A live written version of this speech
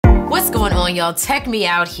going on, y'all? Tech me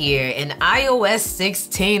out here, and iOS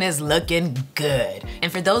 16 is looking good.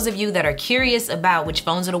 And for those of you that are curious about which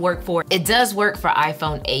phones it'll work for, it does work for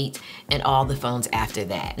iPhone 8 and all the phones after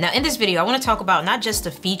that. Now in this video, I wanna talk about not just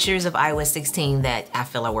the features of iOS 16 that I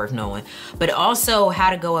feel are worth knowing, but also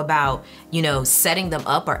how to go about, setting them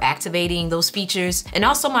up or activating those features, and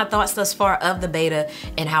also my thoughts thus far of the beta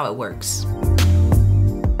and how it works.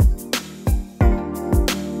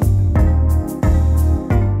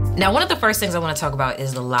 Now, one of the first things I want to talk about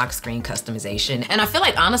is the lock screen customization. And I feel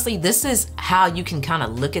like, honestly, this is how you can kind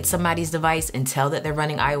of look at somebody's device and tell that they're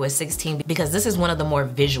running iOS 16, because this is one of the more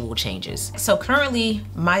visual changes. So currently,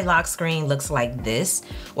 my lock screen looks like this,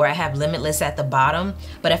 where I have limitless at the bottom.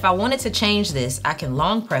 But if I wanted to change this, I can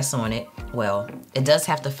long press on it. Well, it does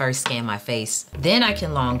have to first scan my face. Then I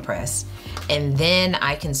can long press, and then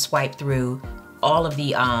I can swipe through all of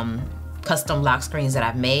the custom lock screens that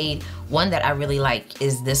I've made. One that I really like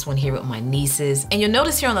is this one here with my nieces. And you'll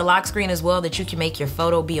notice here on the lock screen as well that you can make your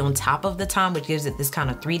photo be on top of the time, which gives it this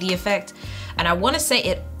kind of 3D effect. And I wanna say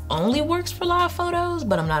it only works for live photos,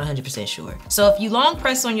 but I'm not 100% sure. So if you long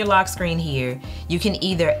press on your lock screen here, you can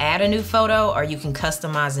either add a new photo or you can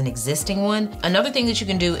customize an existing one. Another thing that you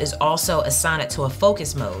can do is also assign it to a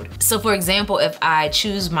focus mode. So for example, if I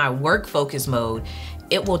choose my work focus mode,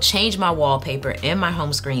 it will change my wallpaper and my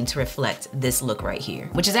home screen to reflect this look right here,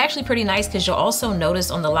 which is actually pretty nice because you'll also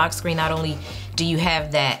notice on the lock screen, not only do you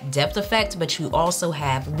have that depth effect, but you also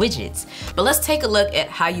have widgets. But let's take a look at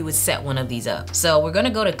how you would set one of these up. So we're gonna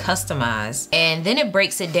go to customize, and then it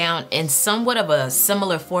breaks it down in somewhat of a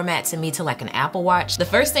similar format to me to like an Apple Watch. The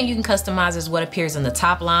first thing you can customize is what appears in the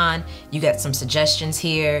top line. You got some suggestions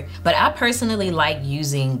here, but I personally like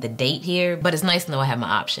using the date here, but it's nice to know I have my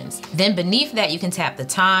options. Then beneath that, you can tap the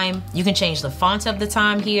time. You can change the font of the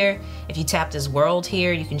time here. If you tap this world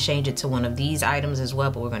here, you can change it to one of these items as well,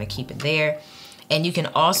 but we're gonna keep it there. And you can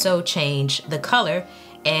also change the color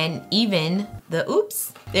and even the,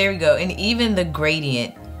 there we go, and even the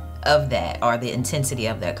gradient of that, or the intensity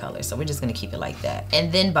of that color. So we're just gonna keep it like that.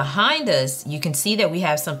 And then behind us, you can see that we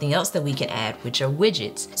have something else that we can add, which are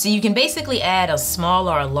widgets. So you can basically add a small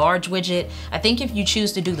or a large widget. I think if you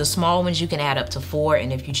choose to do the small ones, you can add up to 4,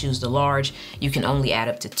 and if you choose the large, you can only add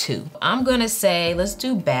up to 2. I'm gonna say, let's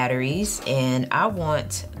do batteries, and I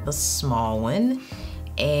want the small one.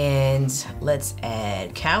 And let's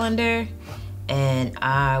add calendar, and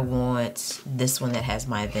I want this one that has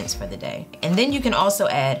my events for the day. And then you can also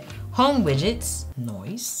add home widgets,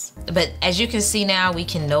 nice. But as you can see now, we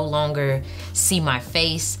can no longer see my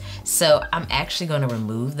face, so I'm actually gonna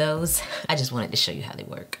remove those. I just wanted to show you how they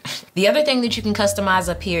work. The other thing that you can customize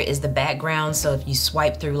up here is the background. So if you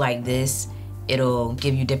swipe through like this, it'll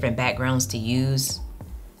give you different backgrounds to use.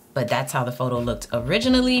 But that's how the photo looked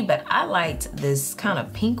originally, but I liked this kind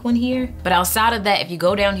of pink one here. But outside of that, if you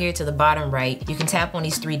go down here to the bottom right, you can tap on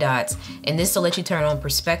these 3 dots, and this will let you turn on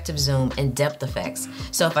perspective zoom and depth effects.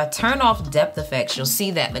 So if I turn off depth effects, you'll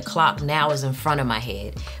see that the clock now is in front of my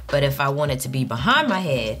head. But if I want it to be behind my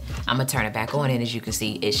head, I'm gonna turn it back on, and as you can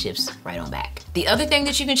see, it shifts right on back. The other thing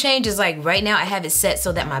that you can change is, like right now I have it set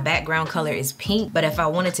so that my background color is pink, but if I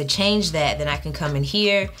wanted to change that, then I can come in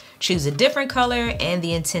here, choose a different color and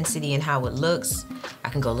the intensity and how it looks. I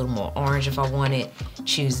can go a little more orange if I wanted,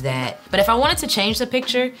 choose that. But if I wanted to change the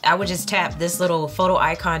picture, I would just tap this little photo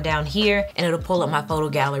icon down here, and it'll pull up my photo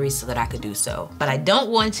gallery so that I could do so. But I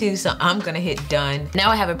don't want to, so I'm gonna hit done. Now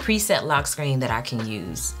I have a preset lock screen that I can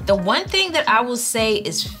use. The one thing that I will say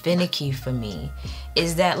is finicky for me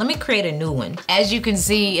is that, let me create a new one. As you can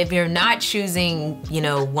see, if you're not choosing,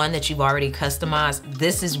 one that you've already customized,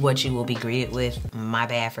 this is what you will be greeted with. My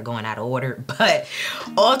bad for going out of order, but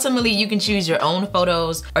ultimately you can choose your own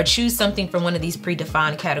photos or choose something from one of these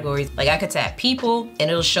predefined categories. Like I could tap people, and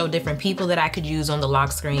it'll show different people that I could use on the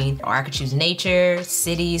lock screen, or I could choose nature,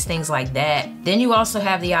 cities, things like that. Then you also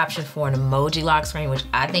have the option for an emoji lock screen, which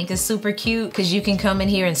I think is super cute, because you can come in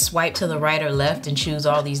here and swipe to the right or left and choose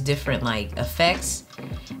all these different effects.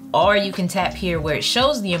 Or you can tap here where it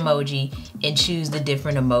shows the emoji and choose the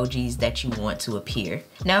different emojis that you want to appear.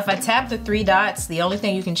 Now, if I tap the 3 dots, the only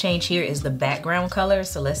thing you can change here is the background color.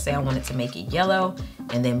 So let's say I wanted to make it yellow,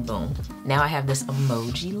 and then boom. Now I have this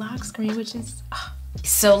emoji lock screen, which is,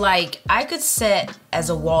 so I could set as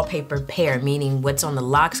a wallpaper pair, meaning what's on the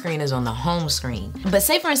lock screen is on the home screen. But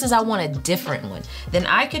say for instance, I want a different one. Then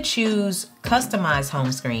I could choose customize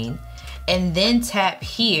home screen, and then tap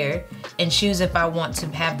here and choose if I want to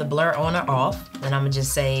have the blur on or off. Then I'm gonna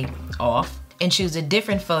just say off. and choose a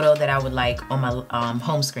different photo that I would like on my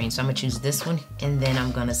home screen. So I'm gonna choose this one, and then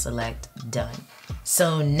I'm gonna select done.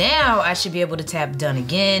 So now I should be able to tap done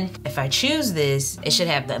again. If I choose this, it should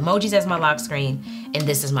have the emojis as my lock screen, and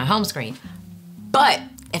this is my home screen. But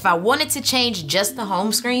if I wanted to change just the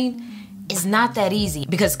home screen, it's not that easy,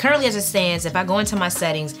 because currently as it stands, if I go into my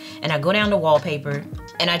settings and I go down to wallpaper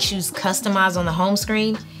and I choose customize on the home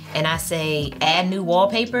screen and I say add new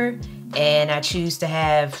wallpaper and I choose to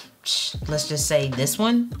have, let's just say this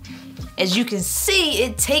one, as you can see,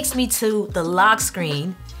 it takes me to the lock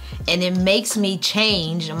screen and it makes me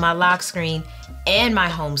change my lock screen and my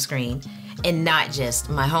home screen and not just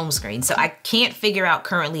my home screen. So I can't figure out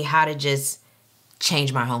currently how to just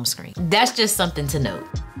change my home screen. That's just something to note.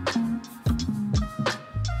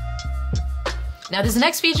 Now this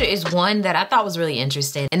next feature is one that I thought was really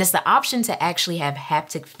interesting, and it's the option to actually have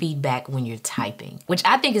haptic feedback when you're typing, which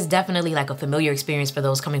I think is definitely like a familiar experience for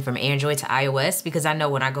those coming from Android to iOS, because I know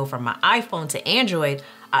when I go from my iPhone to Android,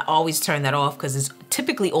 I always turn that off because it's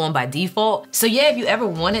typically on by default. So yeah, if you ever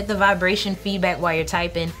wanted the vibration feedback while you're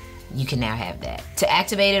typing, you can now have that. To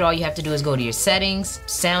activate it, all you have to do is go to your settings,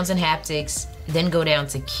 sounds and haptics, then go down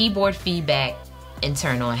to keyboard feedback, and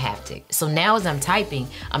turn on haptic. So now as I'm typing,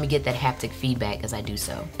 I'm gonna get that haptic feedback as I do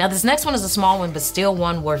so. Now this next one is a small one, but still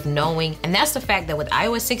one worth knowing, and that's the fact that with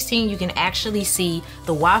iOS 16, you can actually see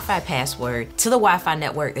the Wi-Fi password to the Wi-Fi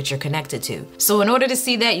network that you're connected to. So in order to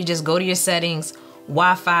see that, you just go to your settings,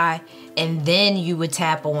 Wi-Fi, and then you would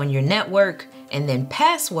tap on your network, and then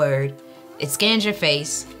password. It scans your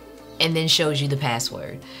face, and then shows you the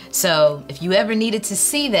password. So if you ever needed to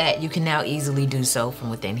see that, you can now easily do so from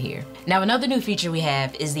within here. Now another new feature we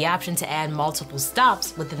have is the option to add multiple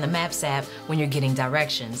stops within the Maps app when you're getting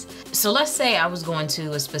directions. So let's say I was going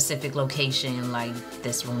to a specific location like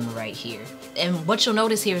this room right here. And what you'll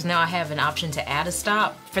notice here is now I have an option to add a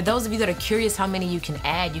stop. For those of you that are curious how many you can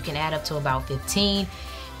add up to about 15.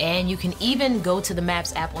 And you can even go to the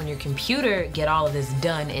Maps app on your computer, get all of this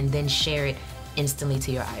done, and then share it instantly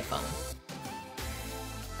to your iPhone.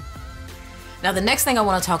 Now the next thing I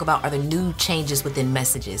want to talk about are the new changes within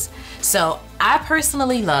messages. So I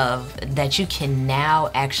personally love that you can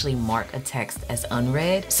now actually mark a text as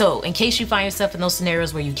unread. So in case you find yourself in those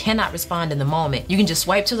scenarios where you cannot respond in the moment, you can just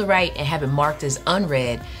swipe to the right and have it marked as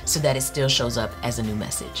unread so that it still shows up as a new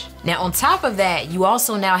message. Now on top of that, you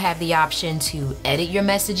also now have the option to edit your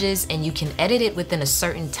messages, and you can edit it within a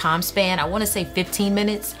certain time span. I want to say 15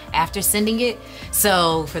 minutes after sending it.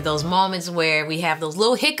 So for those moments where we have those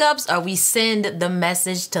little hiccups or we send the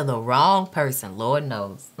message to the wrong person, Lord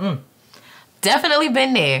knows. Definitely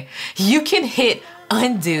been there. You can hit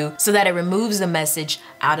undo so that it removes the message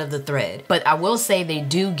out of the thread. But I will say they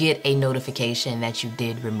do get a notification that you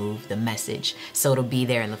did remove the message. So it'll be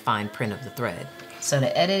there in the fine print of the thread. So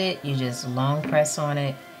to edit it, you just long press on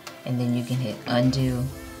it, and then you can hit undo,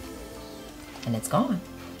 and it's gone.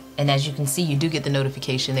 And as you can see, you do get the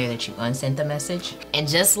notification there that you unsent the message. And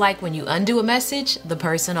just like when you undo a message, the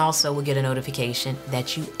person also will get a notification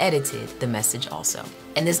that you edited the message also.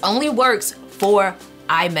 And this only works for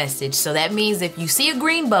iMessage. So that means if you see a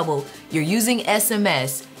green bubble, you're using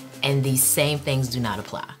SMS, and these same things do not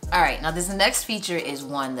apply. All right, now this next feature is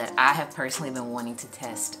one that I have personally been wanting to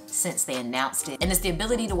test since they announced it, and it's the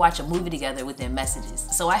ability to watch a movie together within messages.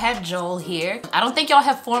 So I have Joel here. I don't think y'all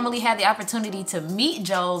have formally had the opportunity to meet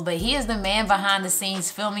Joel, but he is the man behind the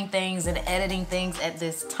scenes filming things and editing things at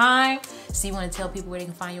this time. So you wanna tell people where they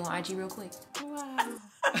can find you on IG real quick? Wow.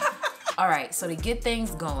 All right, so to get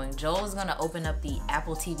things going, Joel is gonna open up the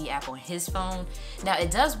Apple TV app on his phone. Now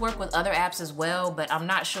it does work with other apps as well, but I'm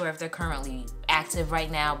not sure if they're currently active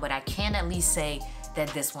right now, but I can at least say that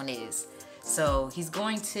this one is. So he's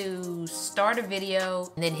going to start a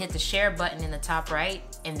video and then hit the share button in the top right,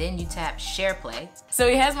 and then you tap share play. So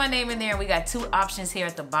he has my name in there. We got two options here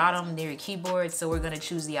at the bottom near your keyboard. So we're gonna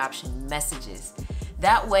choose the option messages.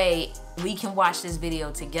 That way we can watch this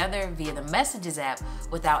video together via the Messages app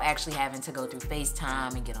without actually having to go through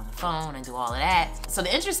FaceTime and get on the phone and do all of that. So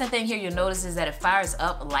the interesting thing here you'll notice is that it fires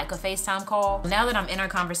up like a FaceTime call. Now that I'm in our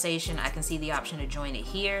conversation, I can see the option to join it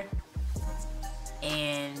here.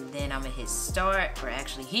 And then I'm gonna hit start, or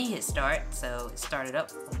actually he hit start, so it started up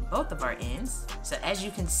on both of our ends. So as you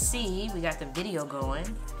can see, we got the video going.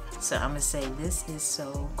 So I'm gonna say this is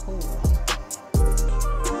so cool.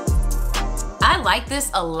 I like this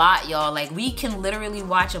a lot, y'all. Like, we can literally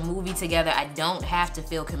watch a movie together. I don't have to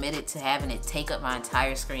feel committed to having it take up my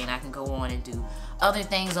entire screen. I can go on and do other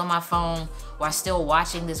things on my phone while still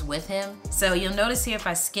watching this with him. So you'll notice here if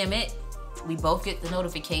I skim it, we both get the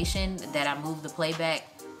notification that I moved the playback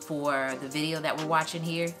for the video that we're watching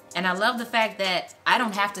here. And I love the fact that I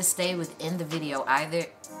don't have to stay within the video either,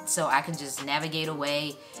 so I can just navigate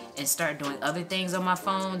away and start doing other things on my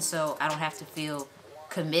phone, so I don't have to feel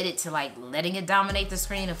committed to like letting it dominate the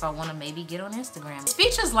screen if I want to maybe get on Instagram. It's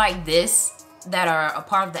features like this that are a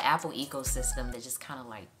part of the Apple ecosystem that just kind of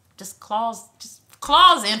like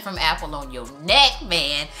claws in from Apple on your neck,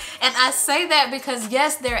 man. And I say that because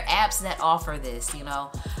yes, there are apps that offer this, you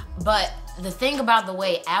know, but the thing about the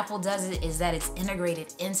way Apple does it is that it's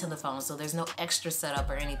integrated into the phone, so there's no extra setup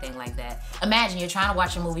or anything like that. Imagine you're trying to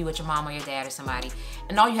watch a movie with your mom or your dad or somebody,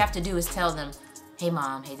 and all you have to do is tell them, hey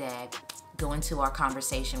mom, hey dad, go into our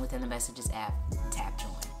conversation within the Messages app, tap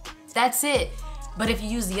join. That's it. But if you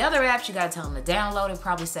use the other apps, you gotta tell them to download it,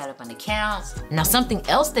 probably set up an account. Now something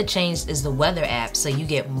else that changed is the weather app, so you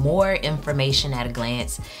get more information at a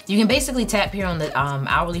glance. You can basically tap here on the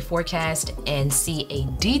hourly forecast and see a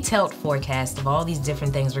detailed forecast of all these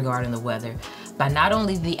different things regarding the weather by not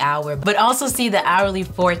only the hour, but also see the hourly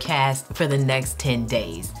forecast for the next 10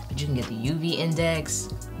 days. But you can get the UV index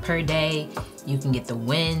per day, you can get the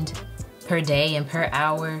wind per day and per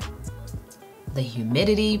hour, the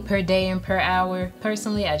humidity per day and per hour.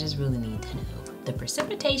 Personally, I just really need to know the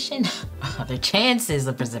precipitation, the chances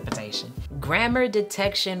of precipitation. Grammar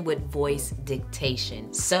detection with voice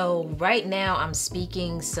dictation. So right now I'm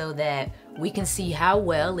speaking so that we can see how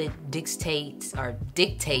well it dictates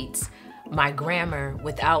my grammar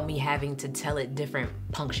without me having to tell it different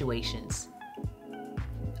punctuations.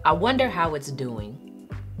 I wonder how it's doing.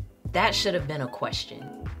 That should have been a question,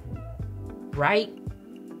 right?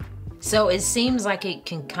 So it seems like it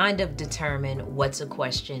can kind of determine what's a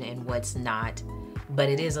question and what's not, but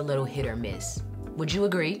it is a little hit or miss. Would you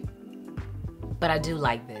agree? But I do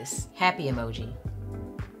like this. Happy emoji.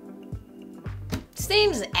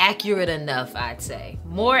 Seems accurate enough, I'd say.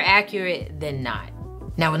 More accurate than not.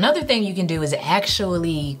 Now another thing you can do is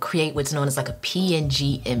actually create what's known as like a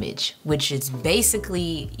PNG image, which is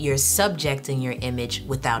basically your subject in your image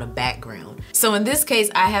without a background. So in this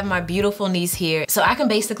case, I have my beautiful niece here. So I can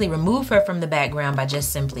basically remove her from the background by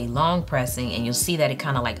just simply long pressing, and you'll see that it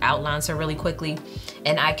kind of like outlines her really quickly.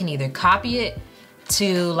 And I can either copy it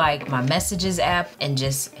to like my Messages app and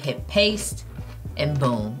just hit paste, and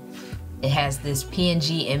boom. It has this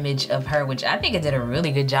PNG image of her, which I think it did a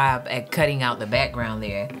really good job at cutting out the background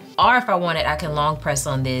there. Or if I wanted, I can long press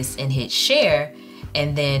on this and hit share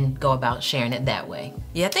and then go about sharing it that way.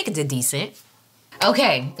 Yeah, I think it did decent.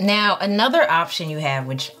 Okay, now another option you have,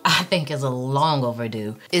 which I think is a long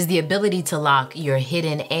overdue, is the ability to lock your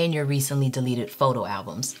hidden and your recently deleted photo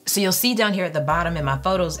albums. So you'll see down here at the bottom in my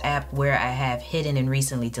Photos app where I have hidden and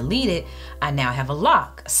recently deleted, I now have a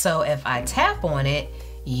lock. So if I tap on it,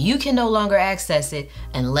 you can no longer access it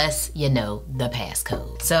unless you know the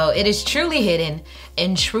passcode. So it is truly hidden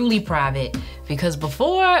and truly private, because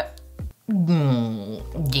before,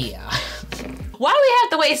 yeah. Why do we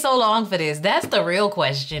have to wait so long for this? That's the real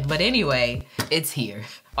question. But anyway, it's here,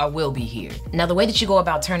 or will be here. Now the way that you go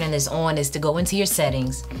about turning this on is to go into your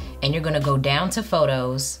settings, and you're gonna go down to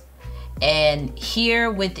Photos, and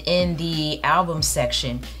here within the album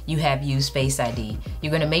section, you have Use Face ID.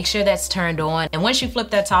 You're gonna make sure that's turned on, and once you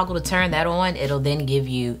flip that toggle to turn that on, it'll then give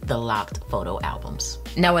you the locked photo albums.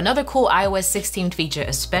 Now another cool iOS 16 feature,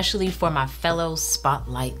 especially for my fellow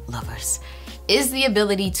Spotlight lovers, is the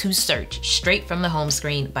ability to search straight from the home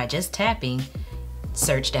screen by just tapping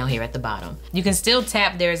search down here at the bottom. You can still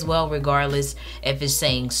tap there as well, regardless if it's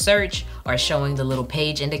saying search or showing the little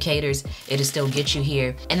page indicators, it'll still get you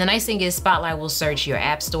here. And the nice thing is Spotlight will search your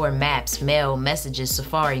App Store, Maps, Mail, Messages,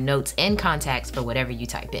 Safari, Notes, and Contacts for whatever you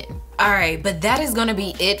type in. All right, but that is gonna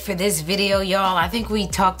be it for this video, y'all. I think we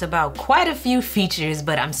talked about quite a few features,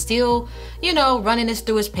 but I'm still, you know, running this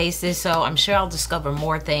through its paces, so I'm sure I'll discover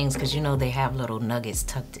more things, because you know they have little nuggets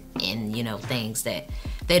tucked in, you know, things that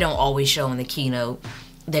they don't always show in the keynote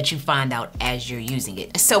that you find out as you're using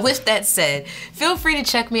it. So with that said, feel free to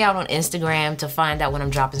check me out on Instagram to find out when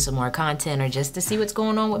I'm dropping some more content, or just to see what's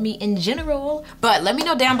going on with me in general. But let me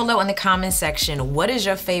know down below in the comment section, what is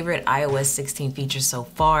your favorite iOS 16 feature so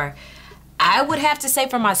far? I would have to say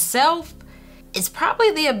for myself, it's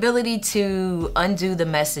probably the ability to undo the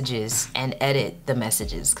messages and edit the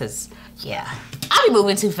messages, because yeah, I'll be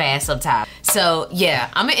moving too fast sometimes. So yeah,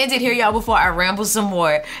 I'm gonna end it here, y'all, before I ramble some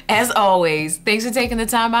more. As always, thanks for taking the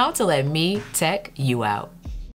time out to let me tech you out.